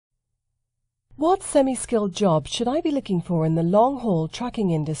What semi-skilled jobs should I be looking for in the long-haul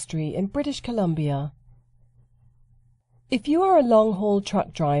trucking industry in British Columbia? If you are a long-haul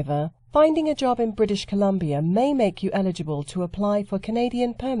truck driver, finding a job in British Columbia may make you eligible to apply for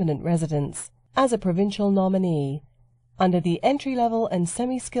Canadian permanent residence as a provincial nominee under the entry-level and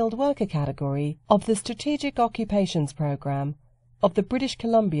semi-skilled worker category of the Strategic Occupations Program of the British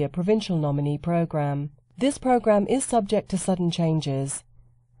Columbia Provincial Nominee Program. This program is subject to sudden changes.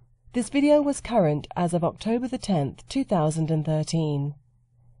 This video was current as of October the 10th, 2013.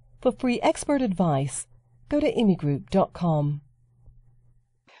 For free expert advice, go to imigroup.com.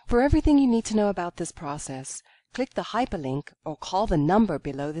 For everything you need to know about this process, click the hyperlink or call the number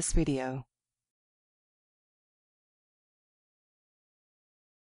below this video.